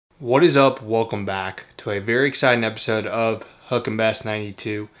What is up? Welcome back to a very exciting episode of Hook and Bass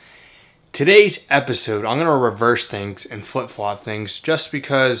 92. Today's episode, I'm going to reverse things and flip-flop things just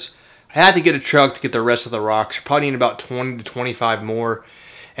because I had to get a truck to get the rest of the rocks. I probably need about 20 to 25 more,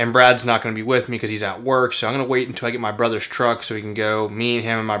 and Brad's not going to be with me because he's at work, so I'm going to wait until I get my brother's truck so we can go, me and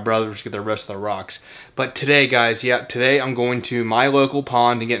him and my brother, to get the rest of the rocks. But today, guys, today I'm going to my local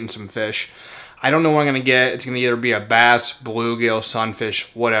pond and getting some fish. I don't know what I'm going to get. It's going to either be a bass, bluegill, sunfish,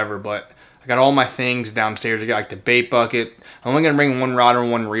 whatever, but I got all my things downstairs. I got like the bait bucket. I'm only going to bring one rod and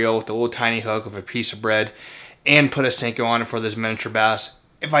one reel with a little tiny hook with a piece of bread and put a Senko on it for this miniature bass.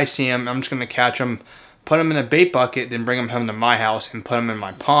 If I see them, I'm just going to catch them, put them in a bait bucket, then bring them home to my house and put them in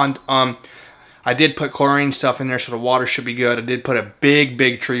my pond. I did put chlorine stuff in there so the water should be good. I did put a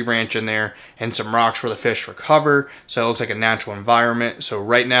big tree branch in there and some rocks for the fish for cover, so it looks like a natural environment. So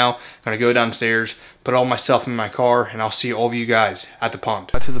right now, I'm going to go downstairs, put all my stuff in my car, and I'll see all of you guys at the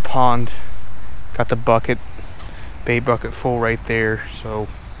pond. Got to the pond, got the bucket, bait bucket full right there, so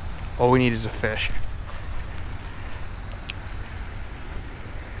all we need is a fish.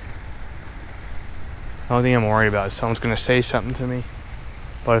 The only thing I'm worried about is someone's going to say something to me.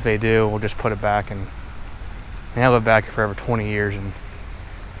 But if they do, we'll just put it back. And I lived back here for over 20 years and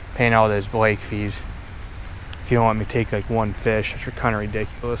paying all those Blake fees. If you don't let me take like one fish, that's kind of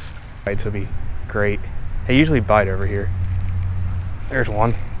ridiculous. Bites will be great. They usually bite over here. There's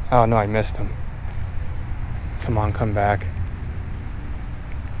one. Oh no, I missed him. Come on, come back.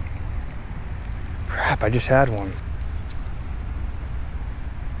 Crap, I just had one.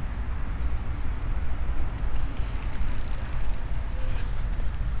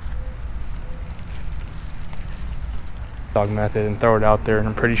 Dog method and throw it out there, and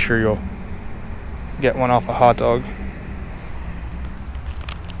I'm pretty sure you'll get one off a hot dog.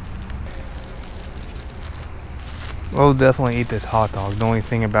 We'll definitely eat this hot dog. The only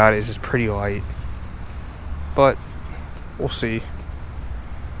thing about it is it's pretty light, but we'll see.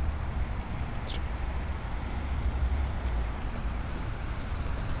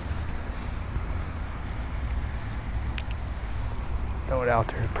 Throw it out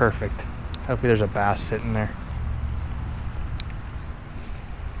there, perfect. Hopefully there's a bass sitting there.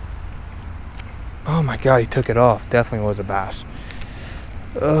 Oh my god, he took it off. Definitely was a bass.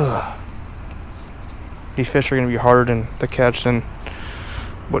 Ugh. These fish are going to be harder to catch than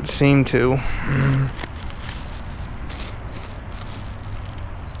what seemed to.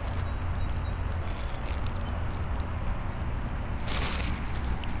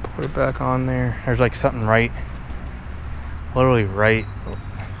 Put it back on there. There's like something literally right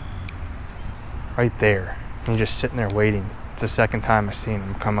there. He's just sitting there waiting. It's the second time I've seen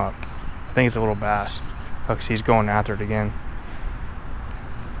him come up. I think it's a little bass. Look, he's going after it again.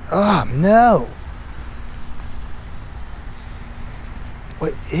 Oh, no.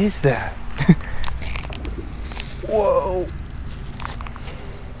 What is that? Whoa.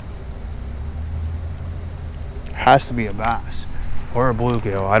 Has to be a bass. Or a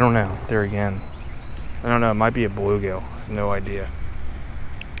bluegill. I don't know. There again. I don't know. It might be a bluegill. I have no idea.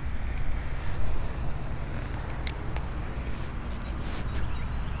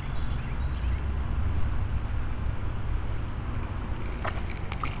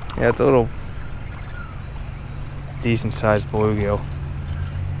 Yeah, it's a little decent sized bluegill.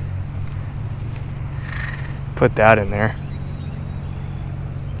 Put that in there.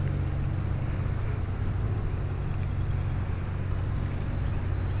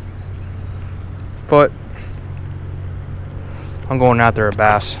 But I'm going after a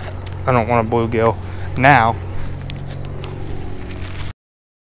bass. I don't want a bluegill now.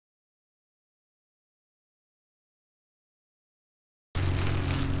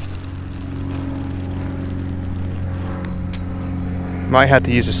 Might have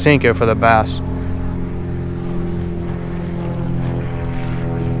to use a Senko for the bass.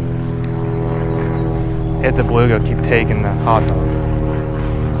 Hit the bluegill, keep taking the hot dog.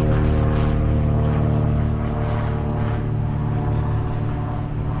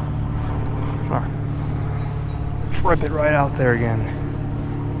 Rip it right out there again.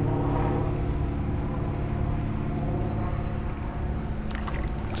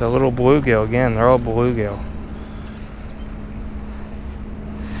 It's a little bluegill again. They're all bluegill.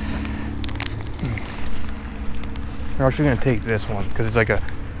 I'm actually going to take this one because it's like a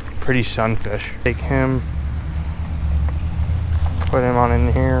pretty sunfish. Take him, put him on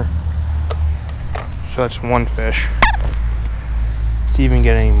in here. So that's one fish. Let's even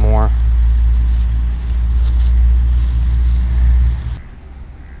get any more.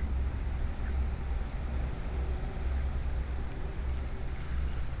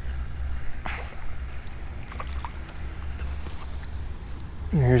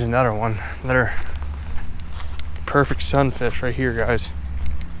 Here's Here's another one. Another perfect sunfish right here, guys.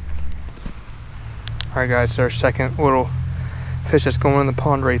 Alright guys, so our second little fish that's going in the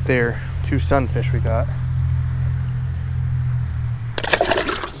pond right there. 2 sunfish we got.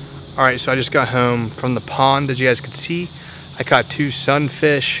 Alright, so I just got home from the pond. As you guys can see, I caught 2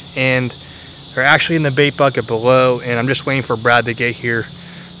 sunfish, and they're actually in the bait bucket below, and I'm just waiting for Brad to get here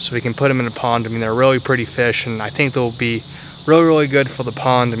so we can put them in the pond. I mean, they're really pretty fish, and I think they'll be really good for the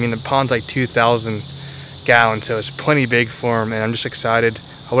pond. I mean, the pond's like 2,000 gallons, so it's plenty big for them, and I'm just excited.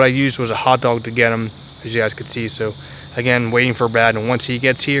 What I used was a hot dog to get them, as you guys could see. So again, waiting for Brad, and once he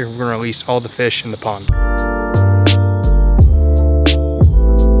gets here, we're gonna release all the fish in the pond.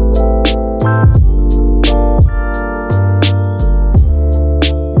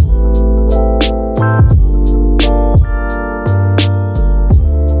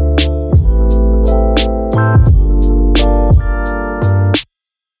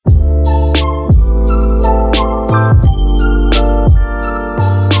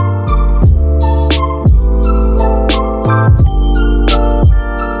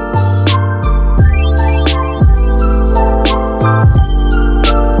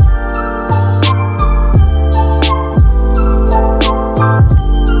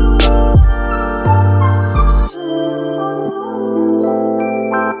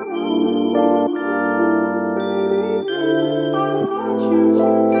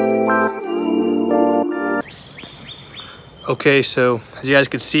 Okay, so as you guys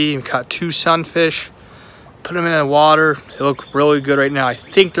can see, we caught 2 sunfish, put them in the water. They look really good right now. I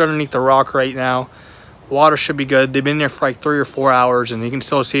think they're underneath the rock right now. Water should be good. They've been there for like 3 or 4 hours, and you can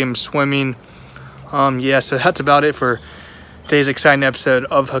still see them swimming. Yeah, so that's about it for today's exciting episode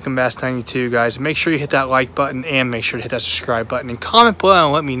of Hookin' Bass 92, guys. Make sure you hit that like button, and make sure to hit that subscribe button, and comment below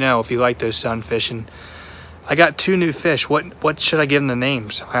and let me know if you like those sunfish. And I got 2 new fish. What should I give them the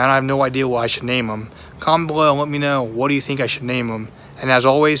names? I have no idea what I should name them. Comment below and let me know, what do you think I should name them? And as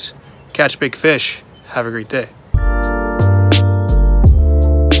always, catch big fish. Have a great day.